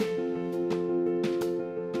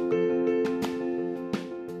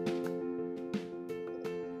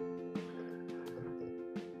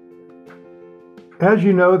As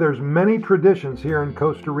you know, there's many traditions here in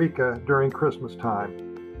Costa Rica during Christmas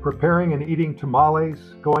time. Preparing and eating tamales,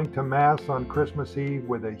 going to Mass on Christmas Eve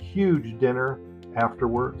with a huge dinner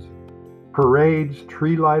afterwards, parades,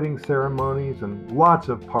 tree lighting ceremonies, and lots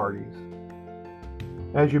of parties.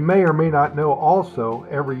 As you may or may not know, also,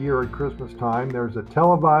 every year at Christmas time, there's a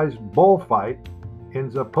televised bullfight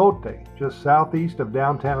in Zapote, just southeast of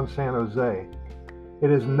downtown San Jose. It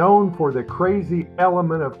is known for the crazy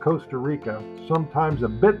element of Costa Rica, sometimes a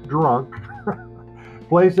bit drunk,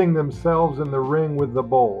 placing themselves in the ring with the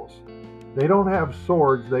bulls. They don't have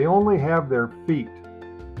swords, they only have their feet,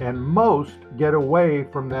 and most get away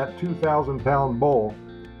from that 2,000-pound bull,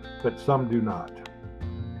 but some do not.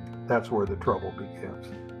 That's where the trouble begins.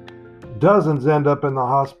 Dozens end up in the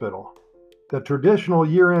hospital. The traditional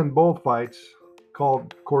year-end bullfights,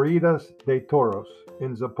 called Corridas de Toros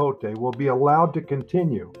in Zapote, will be allowed to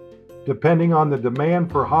continue, depending on the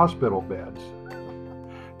demand for hospital beds.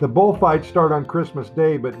 The bullfights start on Christmas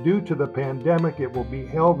Day, but due to the pandemic, it will be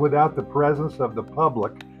held without the presence of the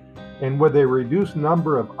public and with a reduced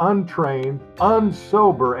number of untrained,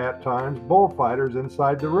 unsober at times, bullfighters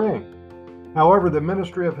inside the ring. However, the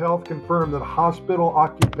Ministry of Health confirmed that hospital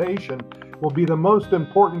occupation will be the most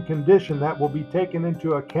important condition that will be taken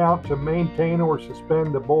into account to maintain or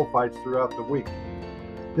suspend the bullfights throughout the week.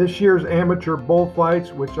 This year's amateur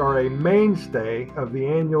bullfights, which are a mainstay of the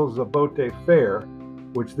annual Zapote Fair,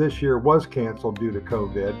 which this year was canceled due to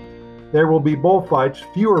COVID, there will be bullfights,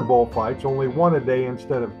 fewer bullfights, only one a day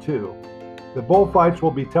instead of two. The bullfights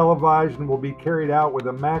will be televised and will be carried out with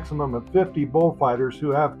a maximum of 50 bullfighters who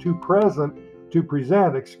have to present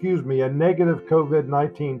a negative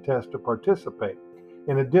COVID-19 test to participate,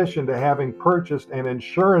 in addition to having purchased an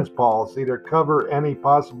insurance policy to cover any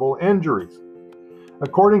possible injuries.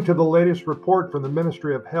 According to the latest report from the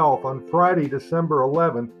Ministry of Health, on Friday, December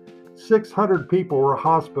 11th, 600 people were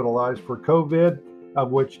hospitalized for COVID,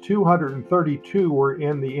 of which 232 were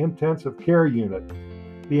in the intensive care unit.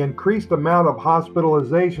 The increased amount of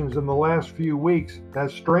hospitalizations in the last few weeks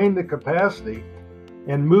has strained the capacity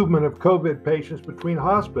and movement of COVID patients between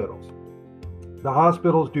hospitals. The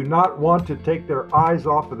hospitals do not want to take their eyes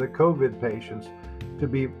off of the COVID patients to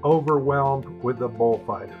be overwhelmed with the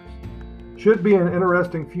bullfighters. Should be an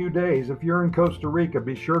interesting few days. If you're in Costa Rica,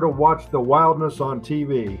 be sure to watch the wildness on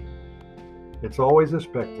TV. It's always a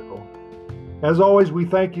spectacle. As always, we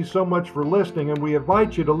thank you so much for listening, and we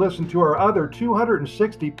invite you to listen to our other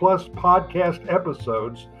 260 plus podcast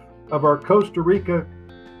episodes of our Costa Rica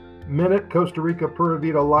Pura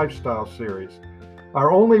Vida lifestyle series.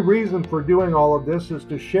 Our only reason for doing all of this is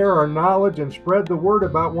to share our knowledge and spread the word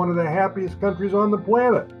about one of the happiest countries on the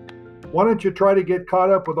planet. Why don't you try to get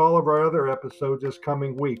caught up with all of our other episodes this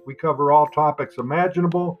coming week? We cover all topics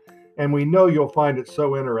imaginable, and we know you'll find it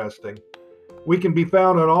so interesting. We can be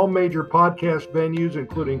found on all major podcast venues,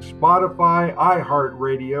 including Spotify,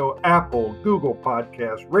 iHeartRadio, Apple, Google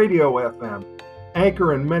Podcasts, Radio FM,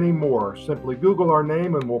 Anchor, and many more. Simply Google our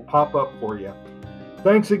name and we'll pop up for you.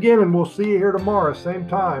 Thanks again, and we'll see you here tomorrow, same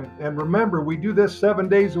time. And remember, we do this 7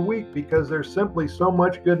 days a week because there's simply so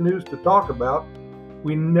much good news to talk about.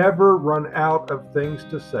 We never run out of things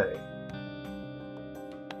to say.